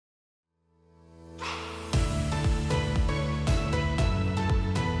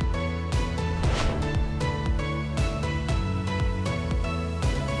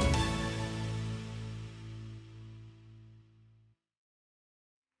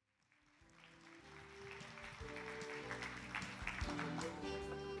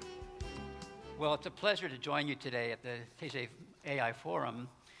Well, it's a pleasure to join you today at the Taejae AI Forum.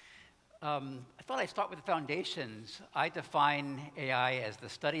 I thought I'd start with the foundations. I define AI as the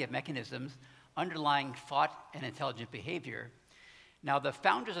study of mechanisms underlying thought and intelligent behavior. Now, the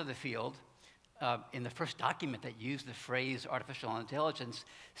founders of the field, in the first document that used the phrase artificial intelligence,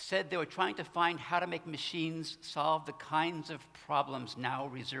 said they were trying to find how to make machines solve the kinds of problems now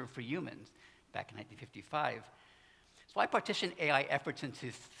reserved for humans, back in 1955. So I partition AI efforts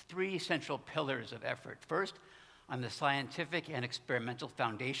into three central pillars of effort. First, on the scientific and experimental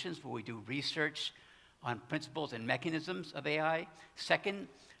foundations, where we do research on principles and mechanisms of AI. Second,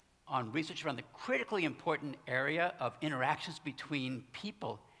 on research around the critically important area of interactions between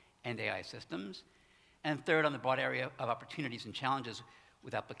people and AI systems. And third, on the broad area of opportunities and challenges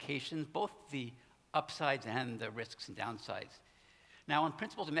with applications, both the upsides and the risks and downsides. Now, on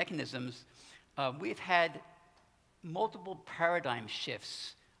principles and mechanisms, we've had multiple paradigm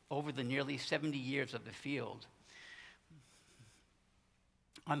shifts over the nearly 70 years of the field.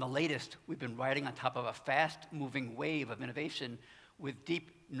 On the latest, we've been riding on top of a fast-moving wave of innovation with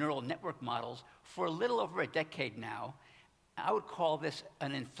deep neural network models for a little over a decade now. I would call this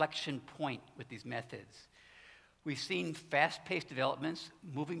an inflection point with these methods. We've seen fast-paced developments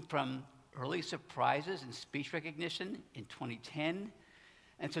moving from early surprises in speech recognition in 2010.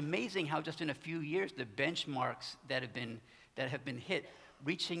 And it's amazing how just in a few years, the benchmarks that have been hit,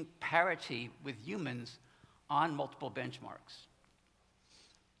 reaching parity with humans on multiple benchmarks.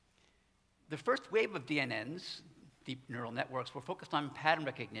 The first wave of DNNs, deep neural networks, were focused on pattern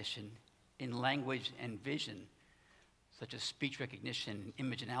recognition in language and vision, such as speech recognition and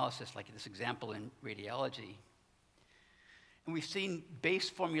image analysis, like this example in radiology. And we've seen base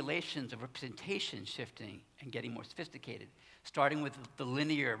formulations of representation shifting and getting more sophisticated, starting with the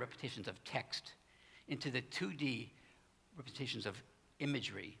linear representations of text, into the 2D representations of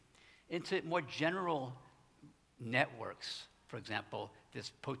imagery, into more general networks. For example,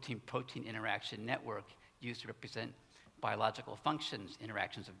 this protein-protein interaction network used to represent biological functions,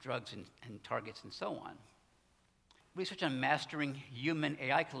 interactions of drugs and targets, and so on. Research on mastering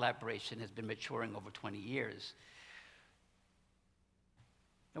human-AI collaboration has been maturing over 20 years.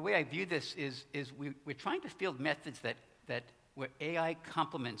 The way I view this is we're trying to field methods where AI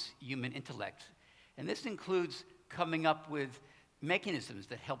complements human intellect. And this includes coming up with mechanisms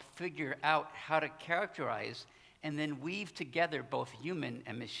that help figure out how to characterize and then weave together both human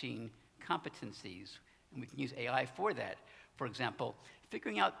and machine competencies. And we can use AI for that. For example,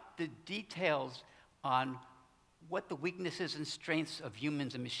 figuring out the details on what the weaknesses and strengths of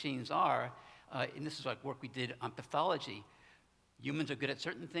humans and machines are. And this is like work we did on pathology. Humans are good at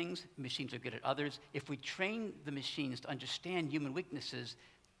certain things, machines are good at others. If we train the machines to understand human weaknesses,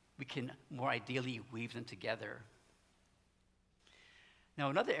 we can more ideally weave them together.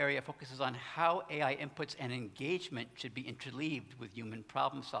 Now, another area focuses on how AI inputs and engagement should be interleaved with human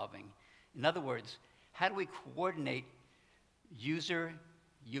problem solving. In other words, how do we coordinate user,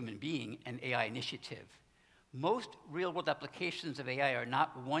 human being, and AI initiative? Most real-world applications of AI are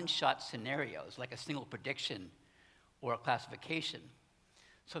not one-shot scenarios, like a single prediction or a classification.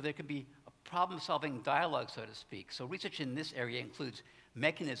 So there could be a problem-solving dialogue, so to speak. So research in this area includes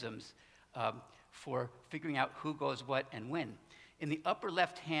mechanisms for figuring out who goes what and when. In the upper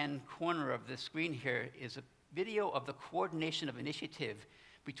left-hand corner of the screen here is a video of the coordination of initiative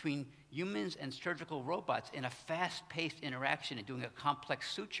between humans and surgical robots in a fast-paced interaction and doing a complex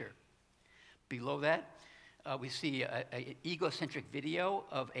suture. Below that, we see an egocentric video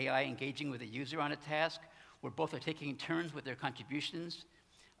of AI engaging with a user on a task, where both are taking turns with their contributions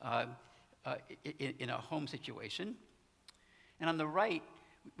in a home situation. And on the right,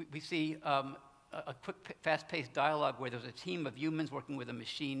 we see a quick, fast-paced dialogue where there's a team of humans working with a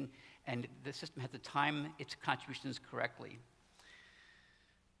machine, and the system has to time its contributions correctly.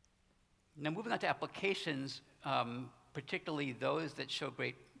 Now, moving on to applications, particularly those that show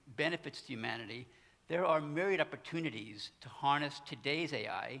great benefits to humanity, there are myriad opportunities to harness today's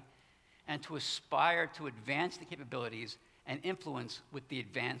AI and to aspire to advance the capabilities and influence with the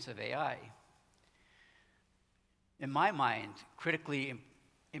advance of AI. In my mind, critically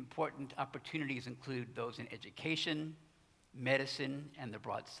important opportunities include those in education, medicine, and the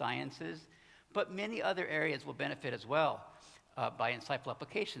broad sciences, but many other areas will benefit as well by insightful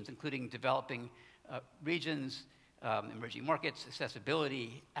applications, including developing regions, emerging markets,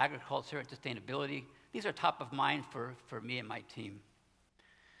 accessibility, agriculture, and sustainability. These are top of mind for me and my team.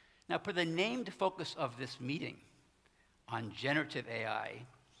 Now, for the named focus of this meeting on generative AI,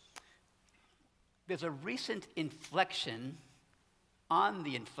 there's a recent inflection on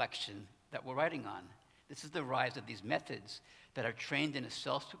the inflection that we're writing on. This is the rise of these methods that are trained in a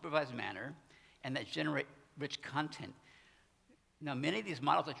self-supervised manner and that generate rich content. Now, many of these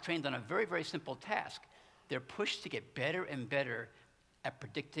models are trained on a very, very simple task. They're pushed to get better and better at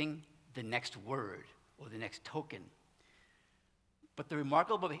predicting the next word or the next token. But the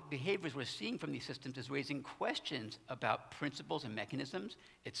remarkable behaviors we're seeing from these systems is raising questions about principles and mechanisms.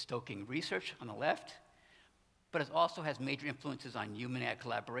 It's stoking research on the left, but it also has major influences on human-AI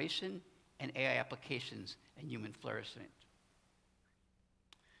collaboration and AI applications and human flourishment.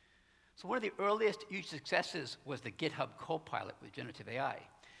 So one of the earliest huge successes was the GitHub Copilot with generative AI.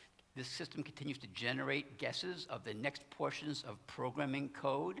 This system continues to generate guesses of the next portions of programming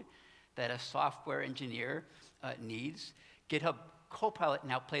code that a software engineer needs. GitHub Copilot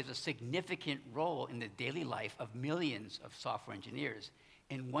now plays a significant role in the daily life of millions of software engineers.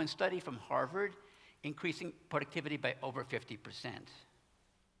 In one study from Harvard, increasing productivity by over 50%.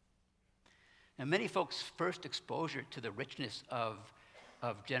 Now, many folks' first exposure to the richness of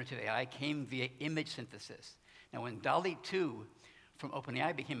generative AI came via image synthesis. Now, when DALL-E 2 from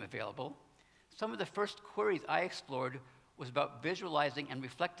OpenAI became available, some of the first queries I explored was about visualizing and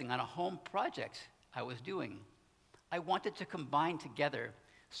reflecting on a home project I was doing. I wanted to combine together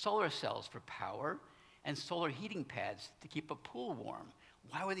solar cells for power and solar heating pads to keep a pool warm.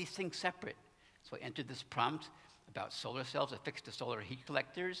 Why were these things separate? So I entered this prompt about solar cells affixed to solar heat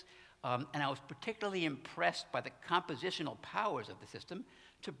collectors, and I was particularly impressed by the compositional powers of the system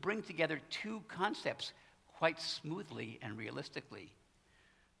to bring together two concepts quite smoothly and realistically.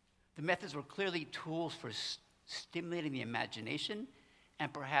 The methods were clearly tools for stimulating the imagination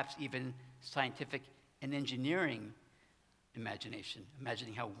and perhaps even scientific and engineering imagination,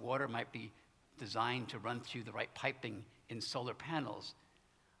 imagining how water might be designed to run through the right piping in solar panels,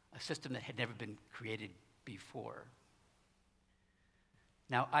 a system that had never been created before.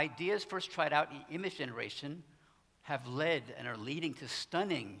 Now, ideas first tried out in image generation have led and are leading to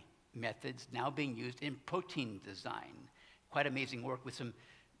stunning methods now being used in protein design. Quite amazing work with some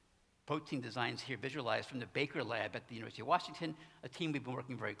protein designs here visualized from the Baker Lab at the University of Washington, a team we've been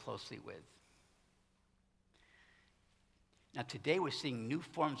working very closely with. Now, today we're seeing new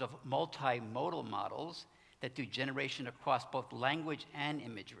forms of multimodal models that do generation across both language and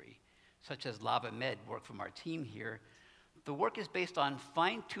imagery, such as LavaMed work from our team here. The work is based on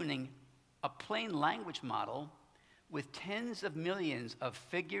fine-tuning a plain language model with tens of millions of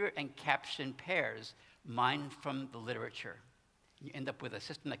figure and caption pairs mined from the literature. You end up with a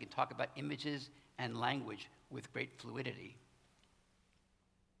system that can talk about images and language with great fluidity.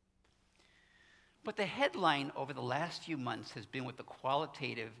 But the headline over the last few months has been with the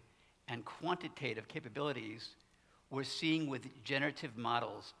qualitative and quantitative capabilities we're seeing with generative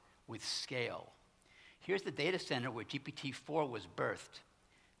models with scale. Here's the data center where GPT-4 was birthed,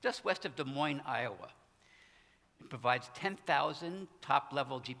 just west of Des Moines, Iowa. It provides 10,000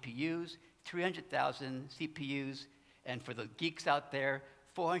 top-level GPUs, 300,000 CPUs, and for the geeks out there,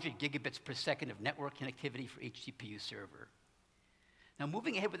 400 gigabits per second of network connectivity for each GPU server. Now,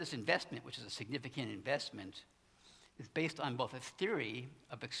 moving ahead with this investment, which is a significant investment, is based on both a theory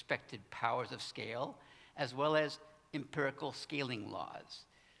of expected powers of scale as well as empirical scaling laws.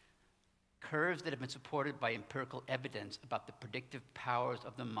 Curves that have been supported by empirical evidence about the predictive powers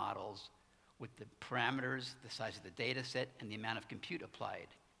of the models with the parameters, the size of the data set, and the amount of compute applied.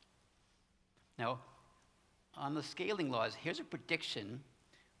 Now, on the scaling laws, here's a prediction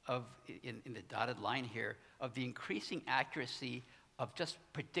of, in the dotted line here, of the increasing accuracy of just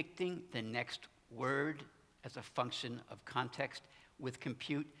predicting the next word as a function of context with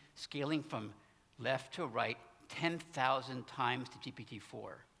compute scaling from left to right 10,000 times to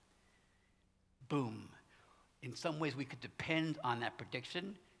GPT-4. Boom. In some ways, we could depend on that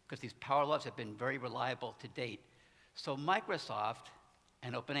prediction because these power laws have been very reliable to date. So Microsoft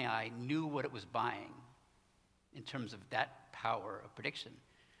and OpenAI knew what it was buying in terms of that power of prediction.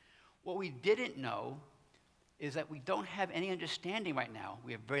 What we didn't know is that we don't have any understanding right now.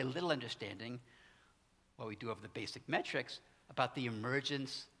 We have very little understanding, well, we do have the basic metrics, about the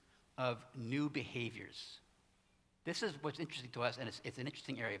emergence of new behaviors. This is what's interesting to us, and it's an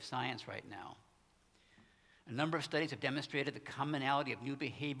interesting area of science right now. A number of studies have demonstrated the commonality of new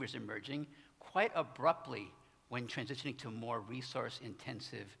behaviors emerging quite abruptly when transitioning to more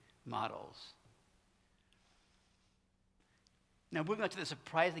resource-intensive models. Now, moving on to the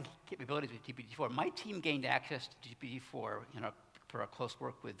surprising capabilities with GPT-4, my team gained access to GPT-4 for our close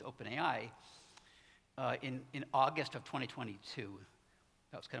work with OpenAI in August of 2022.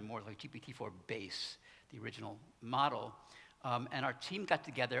 That was kind of more like GPT-4 base, the original model. And our team got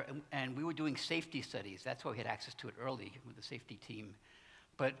together, and we were doing safety studies. That's why we had access to it early with the safety team.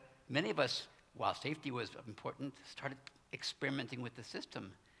 But many of us, while safety was important, started experimenting with the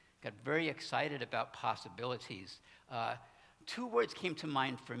system. got very excited about possibilities. Two words came to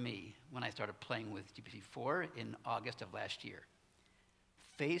mind for me when I started playing with GPT-4 in August of last year.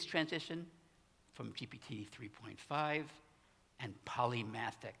 Phase transition from GPT 3.5 and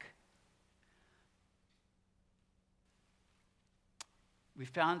polymathic. We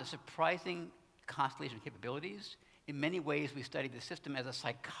found a surprising constellation of capabilities. In many ways, we studied the system as a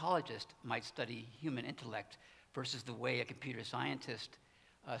psychologist might study human intellect versus the way a computer scientist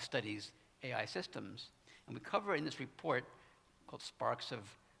studies AI systems. And we cover in this report called Sparks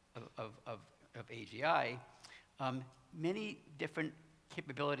of AGI, many different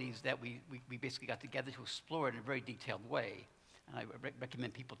capabilities that we basically got together to explore in a very detailed way. And I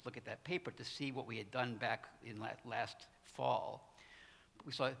recommend people to look at that paper to see what we had done back in last fall.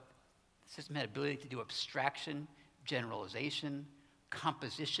 We saw the system had ability to do abstraction, generalization,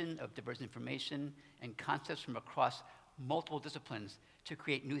 composition of diverse information, and concepts from across multiple disciplines to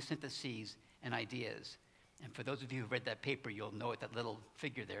create new syntheses and ideas. And for those of you who read that paper, you'll know what that little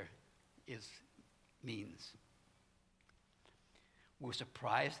figure there means. We were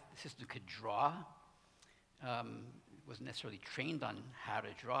surprised the system could draw. It wasn't necessarily trained on how to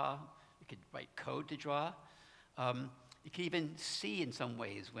draw. It could write code to draw. It could even see in some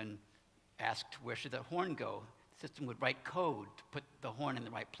ways when asked where should the horn go. The system would write code to put the horn in the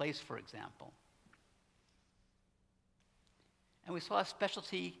right place, for example. And we saw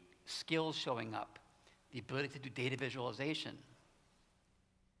specialty skills showing up, the ability to do data visualization.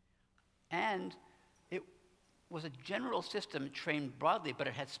 And it was a general system trained broadly, but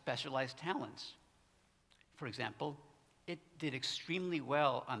it had specialized talents. For example, it did extremely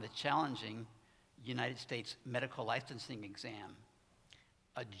well on the challenging United States medical licensing exam,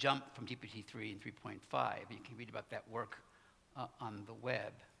 a jump from GPT-3 and 3.5. You can read about that work on the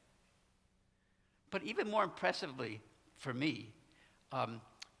web. But even more impressively for me,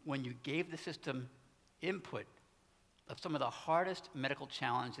 when you gave the system input of some of the hardest medical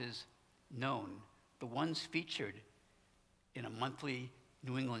challenges known, the ones featured in a monthly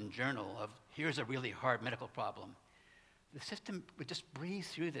New England journal of here's a really hard medical problem, the system would just breeze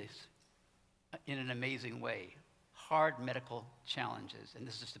through this in an amazing way. Hard medical challenges, and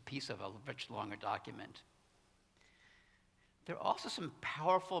this is just a piece of a much longer document. There are also some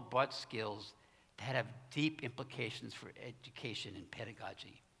powerful broad skills that have deep implications for education and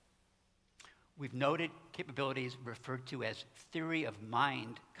pedagogy. We've noted capabilities referred to as theory of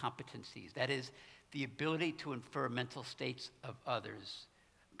mind competencies. That is, the ability to infer mental states of others,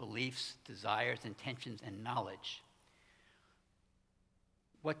 beliefs, desires, intentions, and knowledge.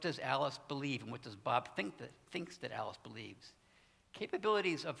 What does Alice believe, and what does Bob thinks that Alice believes?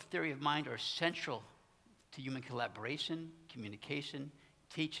 Capabilities of theory of mind are central to human collaboration, communication,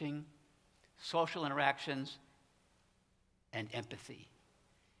 teaching, social interactions, and empathy.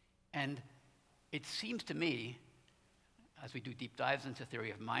 And it seems to me, as we do deep dives into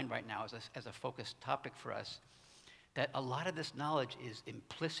theory of mind right now as a focused topic for us, that a lot of this knowledge is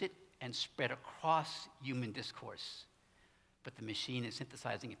implicit and spread across human discourse. But the machine is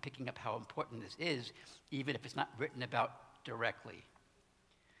synthesizing and picking up how important this is, even if it's not written about directly.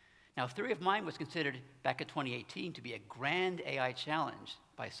 Now, theory of mind was considered back in 2018 to be a grand AI challenge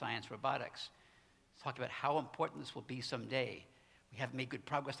by Science Robotics. It's talking about how important this will be someday. We haven't made good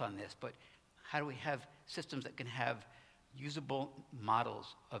progress on this, but how do we have systems that can have usable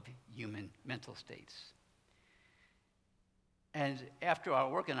models of human mental states? And after our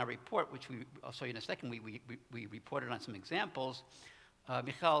work in our report, which I'll show you in a second, we reported on some examples.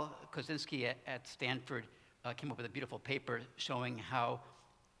 Michal Kosinski at Stanford came up with a beautiful paper showing how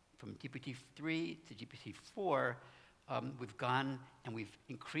from GPT-3 to GPT-4, we've gone and we've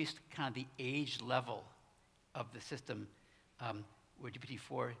increased kind of the age level of the system, where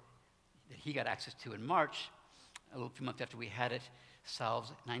GPT-4 that he got access to in March, a few months after we had it,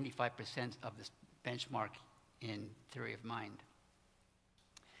 solves 95% of this benchmark in theory of mind.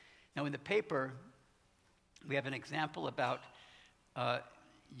 Now, in the paper, we have an example about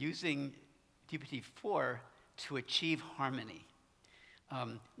using GPT-4 to achieve harmony.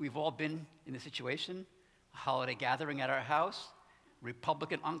 We've all been in this situation, a holiday gathering at our house,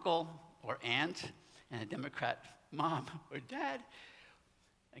 Republican uncle or aunt, and a Democrat mom or dad,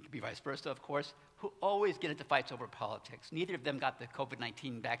 it could be vice versa, of course, who always get into fights over politics. Neither of them got the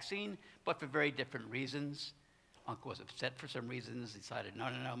COVID-19 vaccine, but for very different reasons. Uncle was upset for some reasons, decided, no,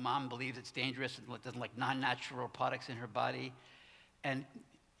 mom believes it's dangerous and doesn't like non-natural products in her body. And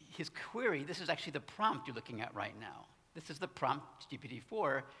his query, this is actually the prompt you're looking at right now. This is the prompt to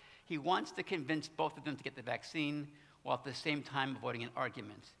GPT-4. He wants to convince both of them to get the vaccine while at the same time avoiding an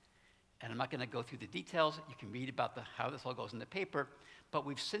argument. And I'm not going to go through the details. You can read about how this all goes in the paper. But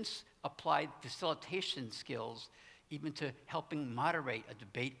we've since applied facilitation skills even to helping moderate a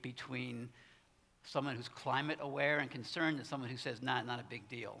debate between someone who's climate aware and concerned and someone who says, nah, not a big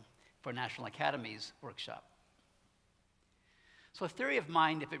deal, for National Academy's workshop. So a theory of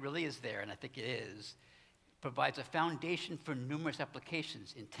mind, if it really is there, and I think it is, provides a foundation for numerous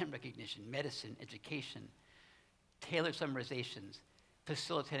applications: intent recognition, medicine, education, tailored summarizations,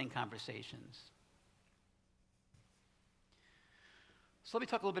 facilitating conversations. So let me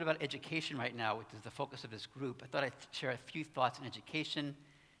talk a little bit about education right now, which is the focus of this group. I thought I'd share a few thoughts on education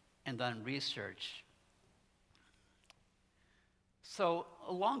and on research. So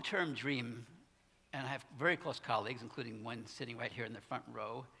a long-term dream, and I have very close colleagues, including one sitting right here in the front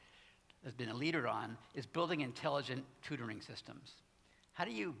row, has been a leader on, is building intelligent tutoring systems. How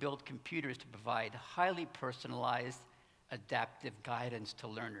do you build computers to provide highly personalized, adaptive guidance to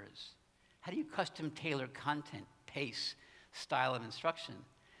learners? How do you custom tailor content, pace, style of instruction?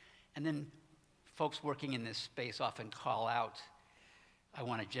 And then folks working in this space often call out, I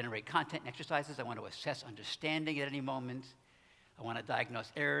want to generate content and exercises, I want to assess understanding at any moment, I want to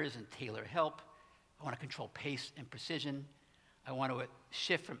diagnose errors and tailor help, I want to control pace and precision, I want to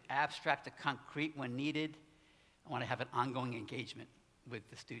shift from abstract to concrete when needed, I want to have an ongoing engagement with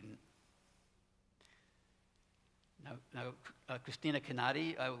the student. Now Christina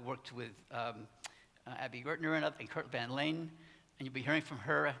Canati worked with Abby Gertner and Kurt Van Lane, and you'll be hearing from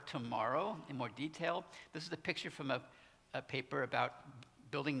her tomorrow in more detail. This is a picture from a paper about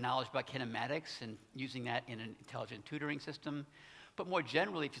building knowledge about kinematics and using that in an intelligent tutoring system. But more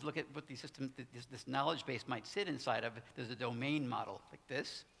generally, if you look at what these systems, this knowledge base might sit inside of, there's a domain model like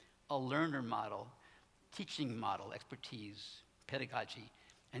this, a learner model, teaching model, expertise, pedagogy,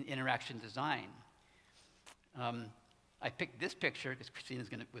 and interaction design. I picked this picture because Christina was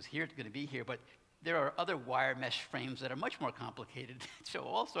going to be here, but there are other wire mesh frames that are much more complicated. So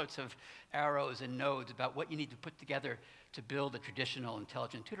all sorts of arrows and nodes about what you need to put together to build a traditional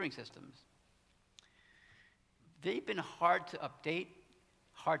intelligent tutoring systems. They've been hard to update,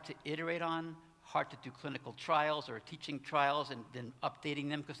 hard to iterate on, hard to do clinical trials or teaching trials and then updating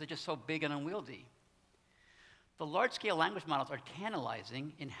them because they're just so big and unwieldy. The large-scale language models are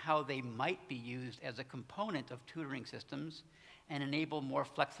tantalizing in how they might be used as a component of tutoring systems and enable more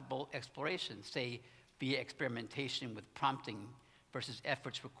flexible exploration, say via experimentation with prompting versus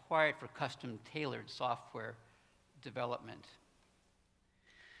efforts required for custom-tailored software development.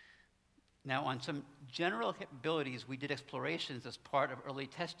 Now, on some general capabilities, we did explorations as part of early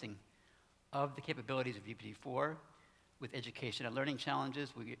testing of the capabilities of GPT-4 with education and learning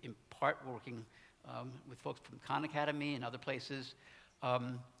challenges. We, in part, working with folks from Khan Academy and other places.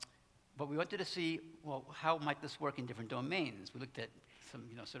 But we wanted to see, well, how might this work in different domains? We looked at some,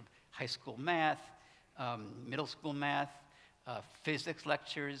 sort of high school math, middle school math, physics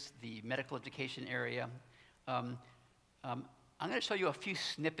lectures, the medical education area. I'm going to show you a few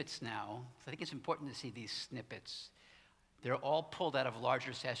snippets now. So I think it's important to see these snippets. They're all pulled out of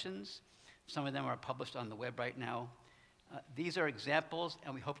larger sessions. Some of them are published on the web right now. These are examples,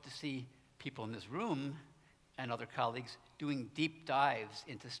 and we hope to see people in this room and other colleagues doing deep dives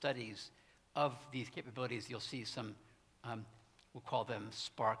into studies of these capabilities. You'll see some, we'll call them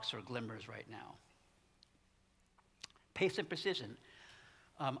sparks or glimmers right now. Pace and precision.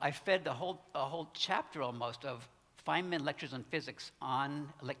 I fed a whole chapter almost of Feynman lectures on physics on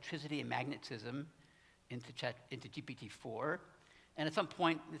electricity and magnetism into GPT-4. And at some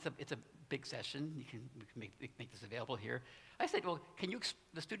point, it's a big session. We can make this available here. I said, well,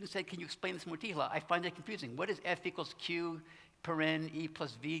 the student said, can you explain this in more detail? I find it confusing. What does F equals Q paren E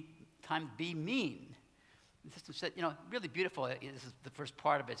plus V times B mean? The system said, really beautiful. This is the first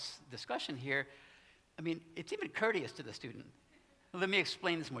part of its discussion here. I mean, it's even courteous to the student. Let me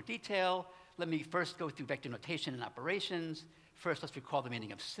explain this in more detail. Let me first go through vector notation and operations. First, let's recall the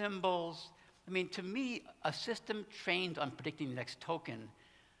meaning of symbols. I mean, to me, a system trained on predicting the next token,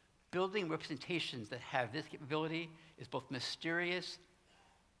 building representations that have this capability is both mysterious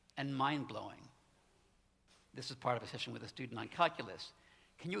and mind-blowing. This is part of a session with a student on calculus.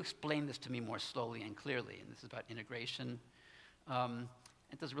 Can you explain this to me more slowly and clearly? And this is about integration.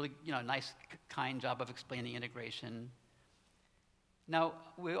 It does a really nice, kind job of explaining integration. Now,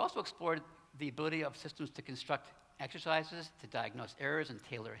 we also explored the ability of systems to construct exercises, to diagnose errors and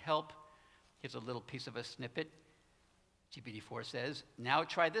tailor help. Here's a little piece of a snippet. GPT-4 says, now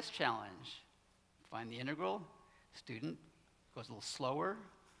try this challenge. Find the integral. Student goes a little slower.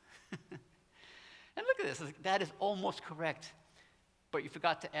 And look at this. That is almost correct. But you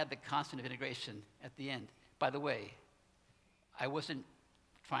forgot to add the constant of integration at the end. By the way, I wasn't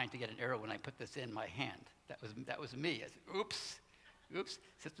trying to get an error when I put this in my hand. That was me. I said, oops.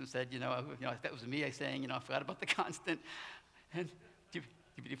 System said, that was me. I saying, I forgot about the constant. And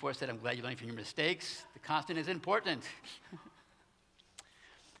GPT-4 said, I'm glad you're learning from your mistakes. The constant is important.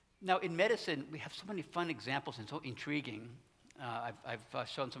 Now, in medicine, we have so many fun examples and so intriguing. I've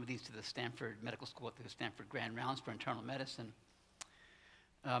shown some of these to the Stanford Medical School at the Stanford Grand Rounds for Internal Medicine.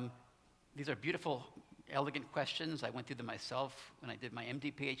 These are beautiful, elegant questions. I went through them myself when I did my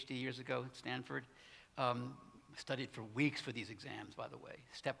MD, PhD years ago at Stanford. Studied for weeks for these exams, by the way.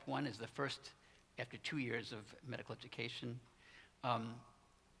 Step 1 is the first after 2 years of medical education.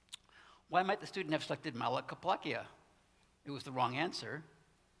 Why might the student have selected malakoplakia? It was the wrong answer.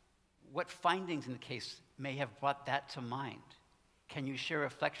 What findings in the case may have brought that to mind? Can you share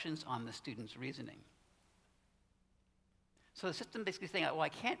reflections on the student's reasoning? So the system basically saying, well, I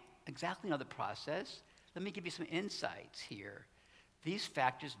can't exactly know the process. Let me give you some insights here. These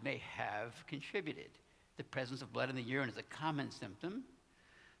factors may have contributed. The presence of blood in the urine is a common symptom.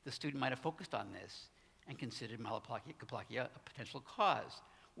 The student might have focused on this and considered malakoplakia a potential cause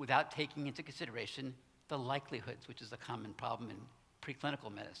without taking into consideration the likelihoods, which is a common problem in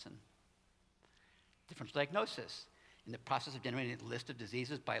preclinical medicine. Differential diagnosis. In the process of generating a list of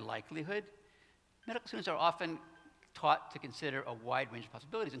diseases by likelihood, medical students are often taught to consider a wide range of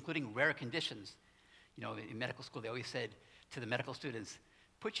possibilities, including rare conditions. In medical school, they always said to the medical students,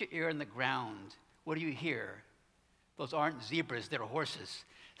 put your ear in the ground. What do you hear? Those aren't zebras, they're horses.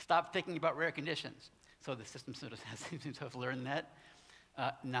 Stop thinking about rare conditions. So the system sort of seems to have learned that.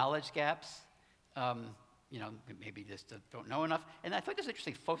 Knowledge gaps, maybe just don't know enough. And I thought this was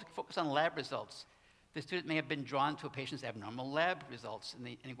interesting, focus on lab results. The student may have been drawn to a patient's abnormal lab results, and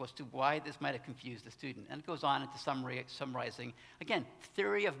it goes to why this might have confused the student. And it goes on into summarizing, again,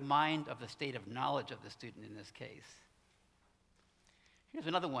 theory of mind of the state of knowledge of the student in this case. Here's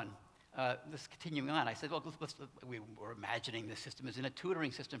another one. This continuing on, I said, well, we were imagining this system as in a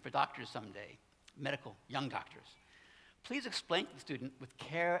tutoring system for doctors someday, medical, young doctors. Please explain to the student with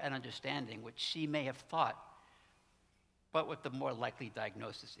care and understanding what she may have thought, but what the more likely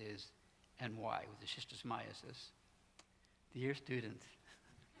diagnosis is and why, with the schistosomiasis. Dear student,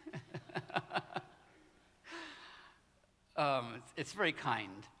 it's very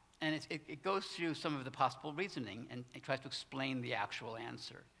kind, and it goes through some of the possible reasoning, and it tries to explain the actual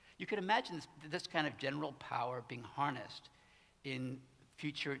answer. You can imagine this kind of general power being harnessed in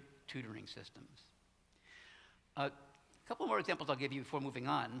future tutoring systems. A couple more examples I'll give you before moving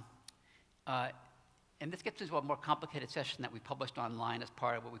on. And this gets into a more complicated session that we published online as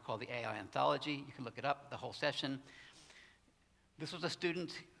part of what we call the AI anthology. You can look it up, the whole session. This was a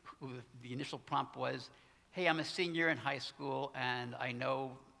student who the initial prompt was, hey, I'm a senior in high school and I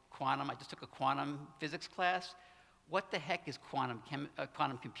know quantum. I just took a quantum physics class. What the heck is quantum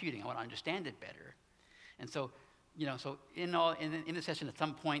computing? I want to understand it better. And so, in the session at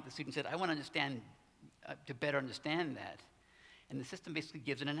some point, the student said, I want to understand, to better understand that. And the system basically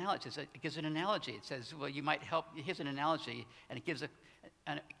gives an analogy. It gives an analogy. It says, well, you might help, here's an analogy, and it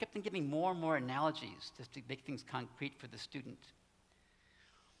kept on giving more and more analogies just to make things concrete for the student.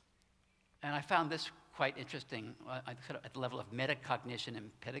 And I found this quite interesting at the level of metacognition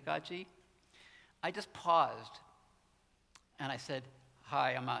and pedagogy. I just paused, and I said,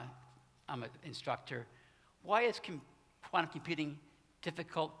 hi, I'm an instructor. Why is quantum computing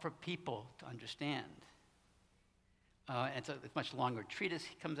difficult for people to understand? And it's a much longer treatise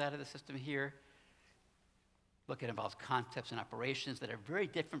comes out of the system here. Look, it involves concepts and operations that are very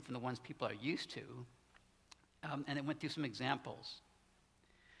different from the ones people are used to. And it went through some examples.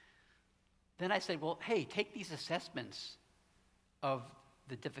 Then I said, well, hey, take these assessments of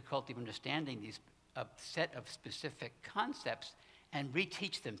the difficulty of understanding these set of specific concepts and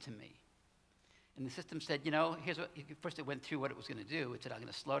reteach them to me. And the system said, here's what, first it went through what it was going to do. It said, I'm going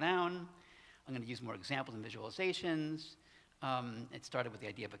to slow down. I'm going to use more examples and visualizations. It started with the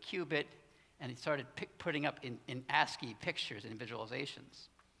idea of a qubit, and it started putting up in ASCII pictures and visualizations.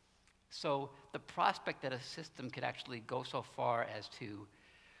 So the prospect that a system could actually go so far as to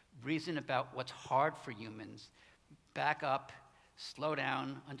reason about what's hard for humans, back up, slow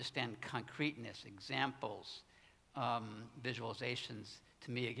down, understand concreteness, examples, visualizations,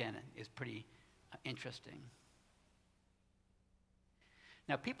 to me, again, is pretty interesting.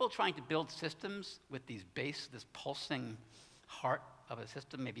 Now, people trying to build systems with this pulsing heart of a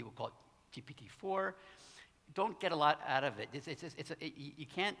system, maybe we'll call it GPT-4, don't get a lot out of it. You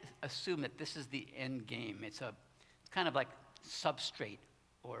can't assume that this is the end game. It's kind of like substrate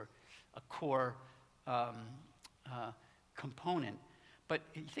or a core component. But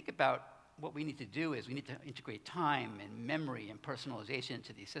you think about what we need to do is we need to integrate time and memory and personalization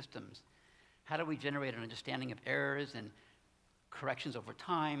into these systems. How do we generate an understanding of errors and corrections over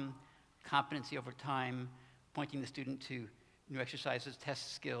time, competency over time, pointing the student to new exercises,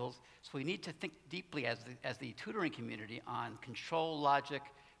 test skills? So we need to think deeply as the tutoring community on control logic,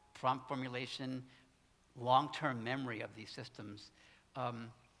 prompt formulation, long-term memory of these systems.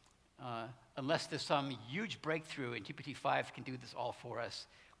 Unless there's some huge breakthrough and GPT-5 can do this all for us,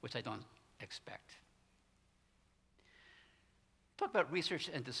 which I don't expect. Talk about research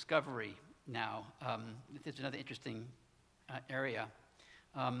and discovery now. This is another interesting area.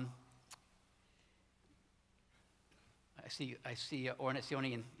 I see Orrin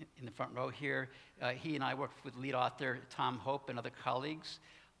Essioni in the front row here. He and I worked with lead author Tom Hope and other colleagues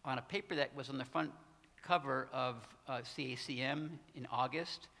on a paper that was on the front cover of CACM in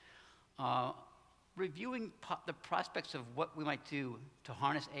August, reviewing the prospects of what we might do to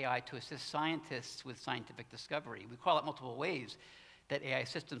harness AI to assist scientists with scientific discovery. We call it multiple ways that AI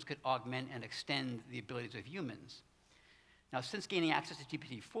systems could augment and extend the abilities of humans. Now, since gaining access to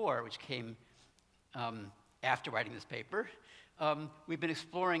GPT-4, which came after writing this paper, we've been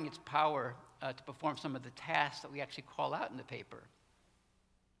exploring its power to perform some of the tasks that we actually call out in the paper.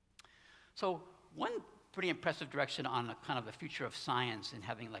 So one pretty impressive direction on kind of the future of science and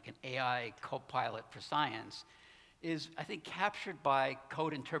having like an AI co-pilot for science is, I think, captured by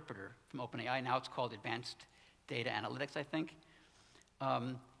Code Interpreter from OpenAI. Now it's called Advanced Data Analytics, I think.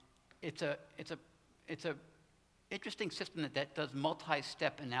 It's a interesting system that does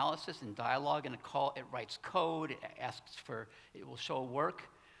multi-step analysis and dialogue, and it writes code, it will show work.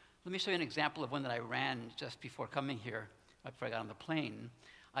 Let me show you an example of one that I ran just before coming here, before I got on the plane.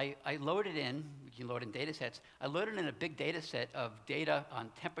 I loaded in, you can load in data sets, I loaded in a big data set of data on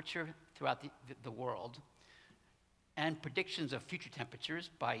temperature throughout the world and predictions of future temperatures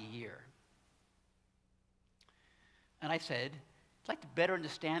by year. And I said, I'd like to better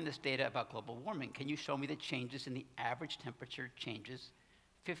understand this data about global warming. Can you show me the changes in the average temperature changes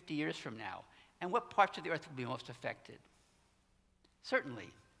 50 years from now? And what parts of the Earth will be most affected? Certainly,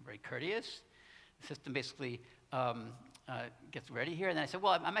 very courteous. The system basically gets ready here. And then I said,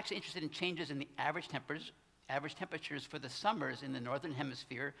 well, I'm actually interested in changes in the average temperatures for the summers in the Northern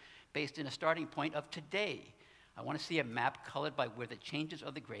Hemisphere based on a starting point of today. I want to see a map colored by where the changes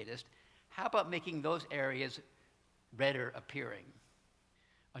are the greatest. How about making those areas redder appearing?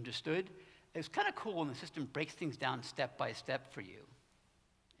 Understood? It's kind of cool when the system breaks things down step by step for you.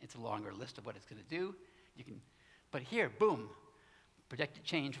 It's a longer list of what it's going to do. But here, boom, projected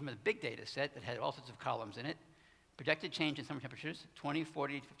change from a big data set that had all sorts of columns in it. Projected change in summer temperatures,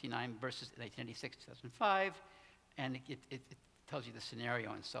 2040 to 59 versus 1996 to 2005, and it tells you the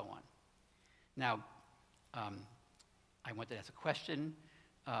scenario and so on. Now, I wanted to ask a question.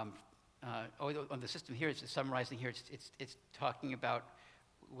 On the system here, it's summarizing here, it's talking about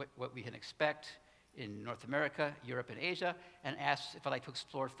what we can expect in North America, Europe, and Asia, and asks if I'd like to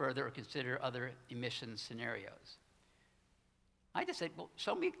explore further or consider other emission scenarios. I just said, well,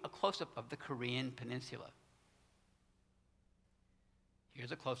 show me a close-up of the Korean Peninsula.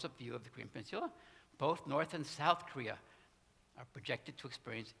 Here's a close-up view of the Korean Peninsula. Both North and South Korea are projected to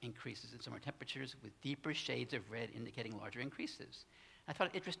experience increases in summer temperatures with deeper shades of red indicating larger increases. I thought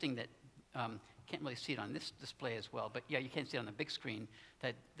it interesting that, can't really see it on this display as well, but yeah, you can see it on the big screen,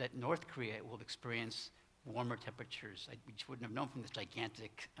 that North Korea will experience warmer temperatures, which wouldn't have known from this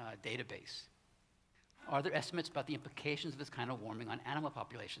gigantic database. Are there estimates about the implications of this kind of warming on animal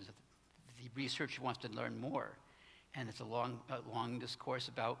populations? The researcher wants to learn more. And it's a long discourse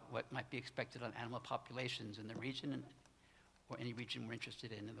about what might be expected on animal populations in the region or any region we're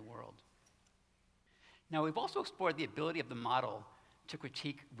interested in the world. Now, we've also explored the ability of the model to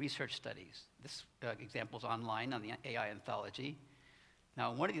critique research studies. This example is online on the AI anthology.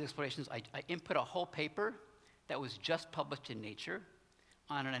 Now, in one of these explorations, I input a whole paper that was just published in Nature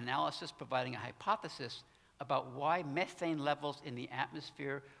on an analysis providing a hypothesis about why methane levels in the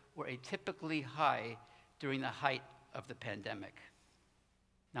atmosphere were atypically high during the height of the pandemic.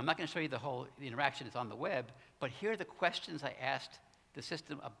 Now, I'm not going to show you the interaction, it's on the web, but here are the questions I asked the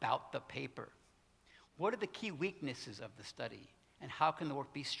system about the paper. What are the key weaknesses of the study, and how can the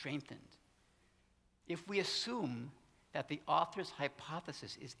work be strengthened? If we assume that the author's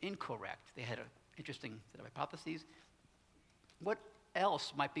hypothesis is incorrect, they had an interesting set of hypotheses, what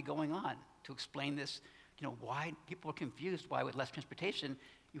else might be going on to explain this? Why people were confused why with less transportation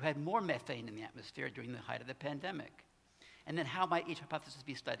you had more methane in the atmosphere during the height of the pandemic. And then how might each hypothesis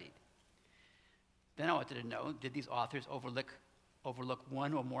be studied? Then I wanted to know, did these authors overlook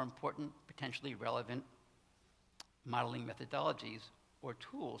one or more important, potentially relevant modeling methodologies, or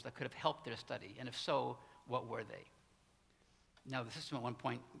tools that could have helped their study? And if so, what were they? Now, the system at one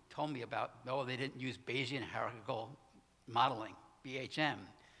point told me about, oh, they didn't use Bayesian hierarchical modeling, BHM.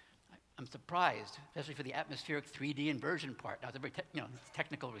 I'm surprised, especially for the atmospheric 3D inversion part. That was a very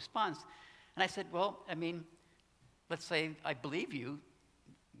technical response. And I said, well, I mean, let's say I believe you.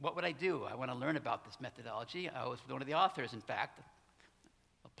 What would I do? I want to learn about this methodology. I was one of the authors, in fact.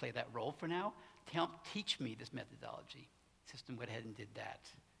 I'll play that role for now. Teach me this methodology. The system went ahead and did that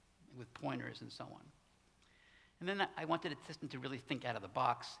with pointers and so on. And then I wanted the system to really think out of the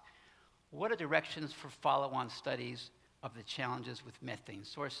box. What are directions for follow-on studies of the challenges with methane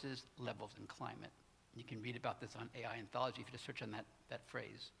sources, levels, and climate? You can read about this on AI Anthology if you just search on that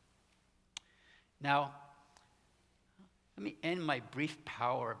phrase. Now, let me end my brief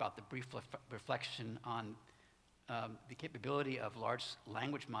power about the brief reflection on the capability of large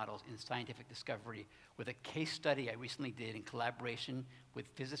language models in scientific discovery with a case study I recently did in collaboration with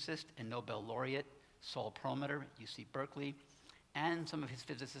physicist and Nobel laureate Saul Perlmutter at UC Berkeley and some of his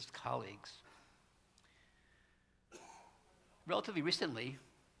physicist colleagues. Relatively recently,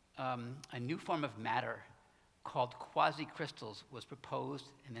 a new form of matter called quasi-crystals was proposed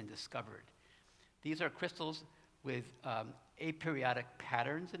and then discovered. These are crystals with aperiodic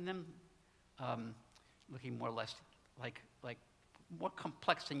patterns in them, looking more or less like more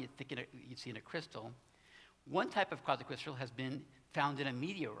complex than you'd see in a crystal. One type of quasi-crystal has been found in a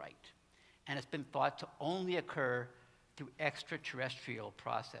meteorite, and it's been thought to only occur through extraterrestrial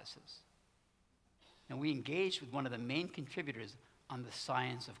processes. And we engaged with one of the main contributors on the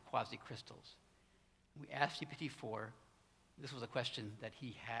science of quasi-crystals. We asked GPT-4, this was a question that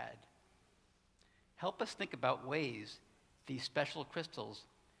he had. Help us think about ways these special crystals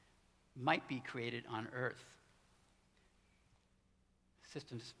might be created on Earth.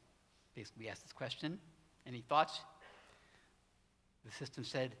 Systems, basically, we asked this question. Any thoughts? The system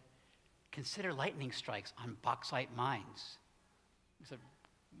said, consider lightning strikes on bauxite mines. We said,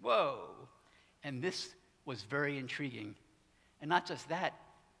 whoa. And this was very intriguing. And not just that,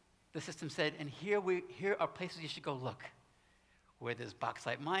 the system said, and here are places you should go look, where there's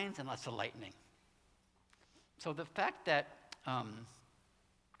bauxite mines and lots of lightning. So the fact that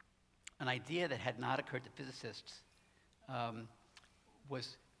an idea that had not occurred to physicists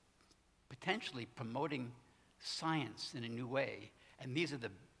was potentially promoting science in a new way. And these are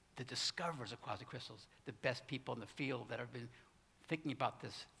the discoverers of quasi-crystals, the best people in the field that have been thinking about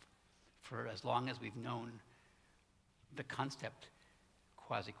this for as long as we've known the concept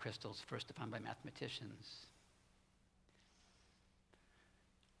quasi-crystals, first defined by mathematicians.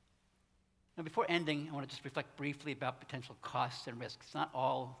 Now, before ending, I want to just reflect briefly about potential costs and risks. It's not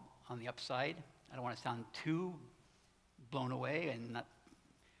all on the upside. I don't want to sound too blown away and not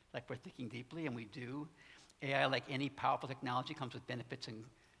like we're thinking deeply, and we do. AI, like any powerful technology, comes with benefits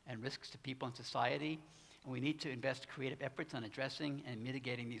and risks to people and society, and we need to invest creative efforts on addressing and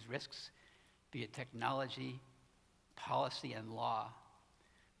mitigating these risks via technology, policy, and law.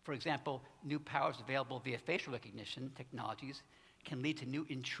 For example, new powers available via facial recognition technologies can lead to new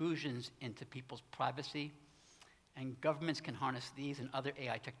intrusions into people's privacy, and governments can harness these and other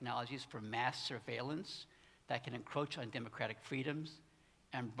AI technologies for mass surveillance that can encroach on democratic freedoms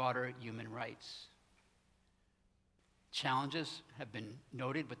and broader human rights. Challenges have been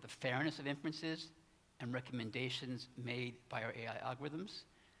noted with the fairness of inferences and recommendations made by our AI algorithms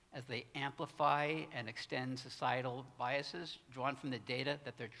as they amplify and extend societal biases drawn from the data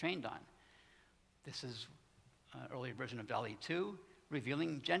that they're trained on. This is an earlier version of DALL-E 2,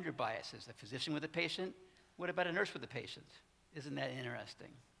 revealing gender biases. A physician with a patient, what about a nurse with a patient? Isn't that interesting?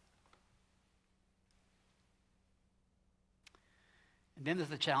 And then there's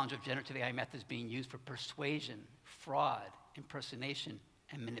the challenge of generative AI methods being used for persuasion, fraud, impersonation,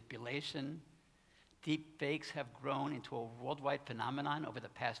 and manipulation. Deep fakes have grown into a worldwide phenomenon over the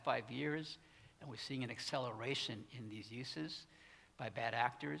past 5 years, and we're seeing an acceleration in these uses by bad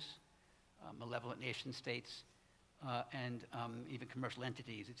actors, malevolent nation states, and even commercial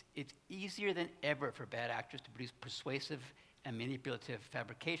entities. It's easier than ever for bad actors to produce persuasive and manipulative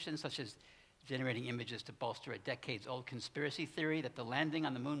fabrications, such as generating images to bolster a decades-old conspiracy theory that the landing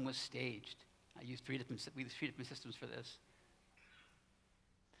on the moon was staged. We used three different systems for this.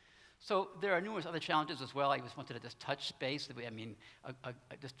 So there are numerous other challenges as well. I just wanted to just touch base.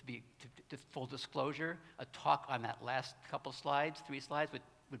 Just to full disclosure, a talk on that last couple slides, 3 slides,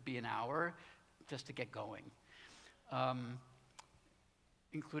 would be an hour just to get going.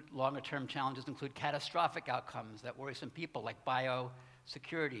 Longer-term challenges include catastrophic outcomes that worry some people, like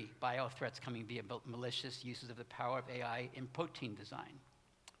biosecurity, bio-threats coming via malicious uses of the power of AI in protein design.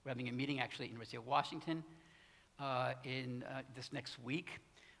 We're having a meeting actually at the University of Washington in this next week,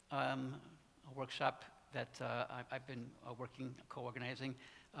 a workshop that I've been co-organizing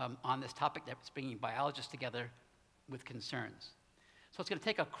on this topic that's bringing biologists together with concerns. So it's going to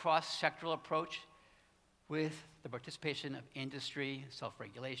take a cross-sectoral approach with the participation of industry,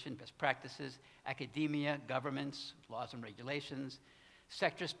 self-regulation, best practices, academia, governments, laws and regulations,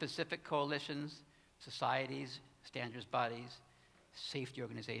 sector-specific coalitions, societies, standards bodies, safety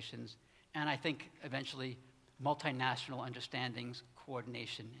organizations, and I think eventually multinational understandings,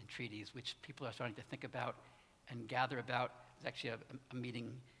 coordination, and treaties, which people are starting to think about and gather about. There's actually a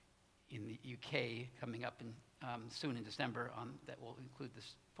meeting in the UK coming up soon in December that will include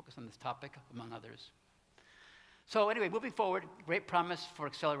this, focus on this topic, among others. So anyway, moving forward, great promise for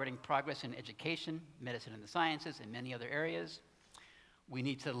accelerating progress in education, medicine and the sciences, and many other areas. We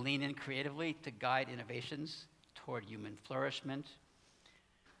need to lean in creatively to guide innovations toward human flourishment.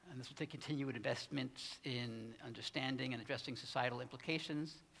 And this will take continued investments in understanding and addressing societal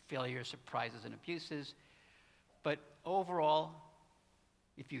implications, failures, surprises, and abuses. But overall,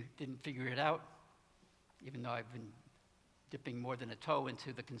 if you didn't figure it out, even though I've been dipping more than a toe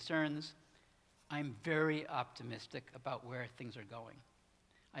into the concerns, I'm very optimistic about where things are going.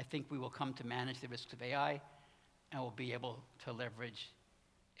 I think we will come to manage the risks of AI, and we'll be able to leverage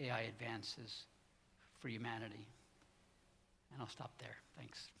AI advances for humanity. And I'll stop there.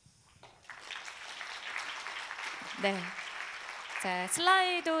 Thanks. 네. 자,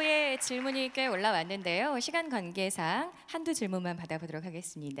 슬라이도에 질문이 꽤 올라왔는데요. 시간 관계상 한두 질문만 받아보도록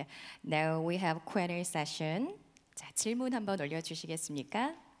하겠습니다. Now we have Q&A session. 자, 질문 한번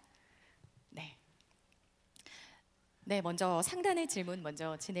올려주시겠습니까? 네. 네, 먼저 상단의 질문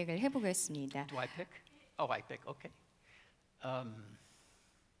먼저 진행을 해보겠습니다. Do I pick? Oh, I pick. Okay.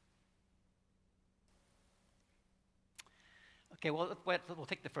 Okay, well, we'll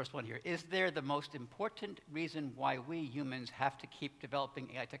take the first one here. Is there the most important reason why we humans have to keep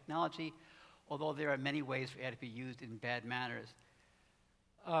developing AI technology, although there are many ways for AI to be used in bad manners?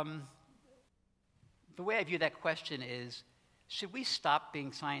 The way I view that question is, should we stop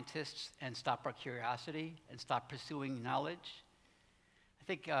being scientists and stop our curiosity and stop pursuing knowledge? I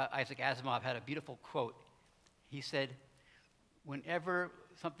think Isaac Asimov had a beautiful quote. He said, whenever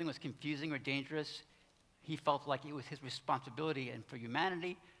something was confusing or dangerous, he felt like it was his responsibility and for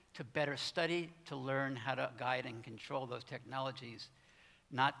humanity to better study, to learn how to guide and control those technologies,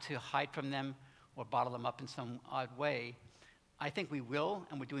 not to hide from them or bottle them up in some odd way. I think we will,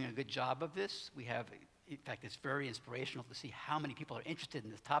 and we're doing a good job of this. We have, in fact, it's very inspirational to see how many people are interested in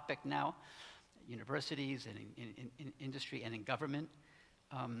this topic now, universities and in industry and in government.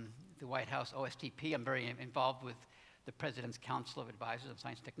 The White House OSTP, I'm very involved with the President's Council of Advisors on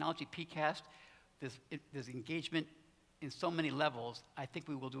Science and Technology, PCAST. There's engagement in so many levels. I think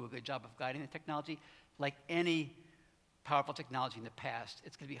we will do a good job of guiding the technology. Like any powerful technology in the past,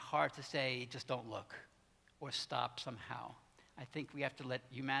 it's going to be hard to say, just don't look or stop somehow. I think we have to let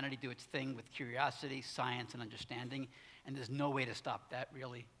humanity do its thing with curiosity, science, and understanding, and there's no way to stop that,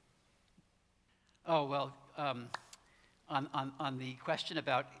 really. Oh, well, on the question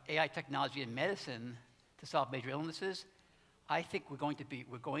about AI technology in medicine to solve major illnesses, I think we're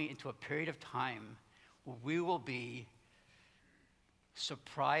going into a period of time where we will be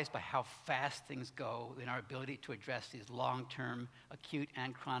surprised by how fast things go in our ability to address these long-term acute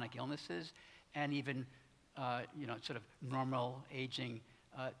and chronic illnesses, and even sort of normal aging,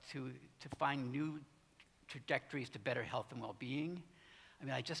 to find new trajectories to better health and well-being. I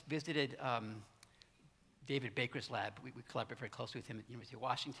mean, I just visited David Baker's lab. We collaborate very closely with him at the University of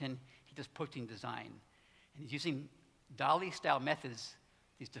Washington. He does protein design, and he's using DALI-style methods,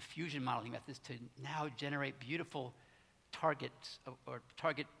 these diffusion modeling methods, to now generate beautiful targets or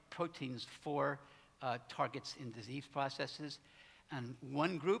target proteins for targets in disease processes. And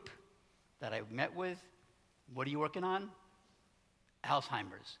one group that I met with, what are you working on?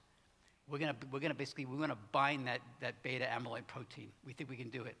 Alzheimer's. We're gonna bind that beta amyloid protein. We think we can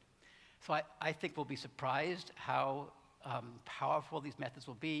do it. So I think we'll be surprised how powerful these methods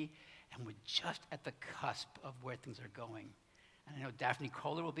will be. And we're just at the cusp of where things are going. And I know Daphne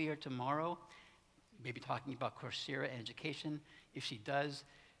Kohler will be here tomorrow, maybe talking about Coursera and education. If she does,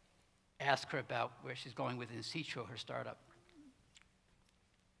 ask her about where she's going with In Situ, her startup.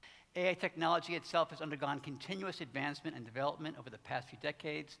 AI technology itself has undergone continuous advancement and development over the past few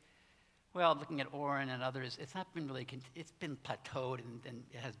decades. Well, looking at Oren and others, it's not been really, it's been plateaued and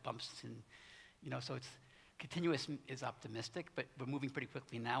it has bumps and, so it's, continuous is optimistic, but we're moving pretty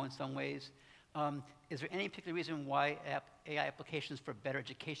quickly now in some ways. Is there any particular reason why AI applications for better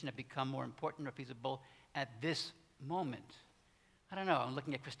education have become more important or feasible at this moment? I don't know. I'm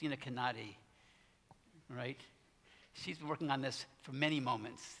looking at Christina Canati, right? she's been working on this for many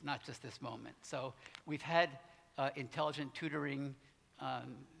moments, not just this moment. So we've had intelligent tutoring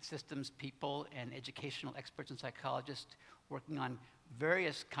systems people and educational experts and psychologists working on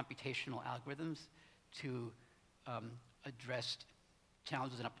various computational algorithms to address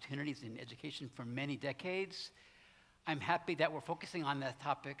challenges and opportunities in education for many decades. I'm happy that we're focusing on that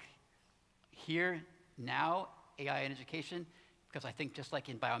topic here, now, AI in education, because I think just like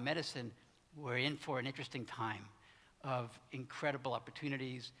in biomedicine, we're in for an interesting time of incredible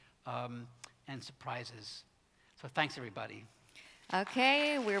opportunities and surprises. So thanks, everybody.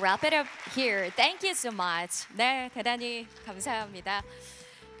 Okay, we wrap it up here. Thank you so much. 네, 대단히 감사합니다.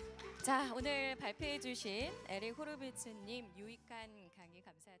 자, 오늘 발표해 주신 에릭 호르비츠님 유익한 강의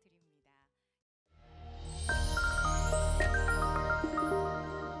감사드립니다.